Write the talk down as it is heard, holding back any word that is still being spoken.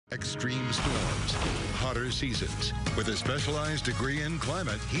Extreme storms, hotter seasons. With a specialized degree in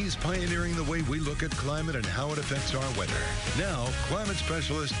climate, he's pioneering the way we look at climate and how it affects our weather. Now, climate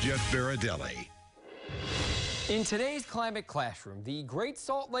specialist Jeff Berardelli. In today's climate classroom, the Great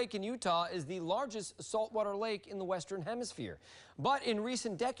Salt Lake in Utah is the largest saltwater lake in the Western Hemisphere. But in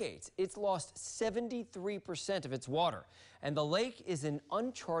recent decades, it's lost 73% of its water, and the lake is in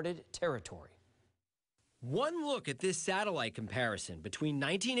uncharted territory. One look at this satellite comparison between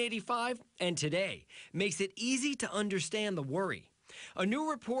 1985 and today makes it easy to understand the worry. A new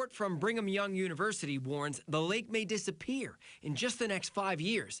report from Brigham Young University warns the lake may disappear in just the next 5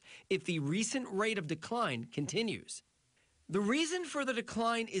 years if the recent rate of decline continues. The reason for the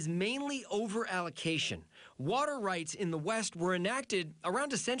decline is mainly over-allocation. Water rights in the West were enacted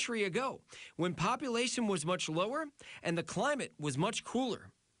around a century ago, when population was much lower and the climate was much cooler.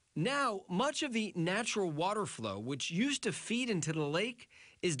 Now, much of the natural water flow, which used to feed into the lake,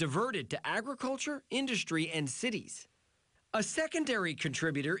 is diverted to agriculture, industry, and cities. A secondary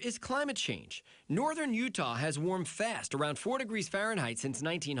contributor is climate change. Northern Utah has warmed fast, around 4 degrees Fahrenheit since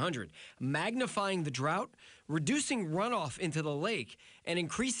 1900, magnifying the drought, reducing runoff into the lake, and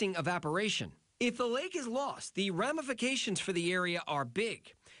increasing evaporation. If the lake is lost, the ramifications for the area are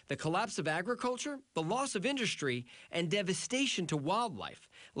big. The collapse of agriculture, the loss of industry, and devastation to wildlife,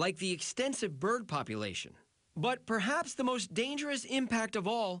 like the extensive bird population. But perhaps the most dangerous impact of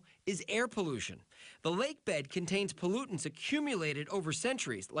all is air pollution. The lake bed contains pollutants accumulated over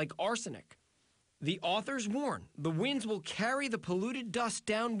centuries, like arsenic. The authors warn the winds will carry the polluted dust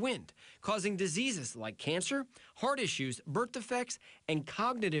downwind, causing diseases like cancer, heart issues, birth defects, and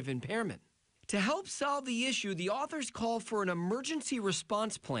cognitive impairment. To help solve the issue, the authors call for an emergency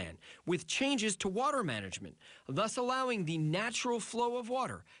response plan with changes to water management, thus allowing the natural flow of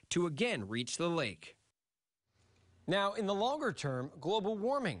water to again reach the lake. Now, in the longer term, global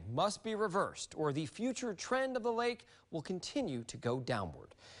warming must be reversed, or the future trend of the lake will continue to go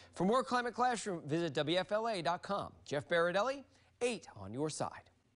downward. For more Climate Classroom, visit WFLA.com. Jeff Berardelli, 8 on your side.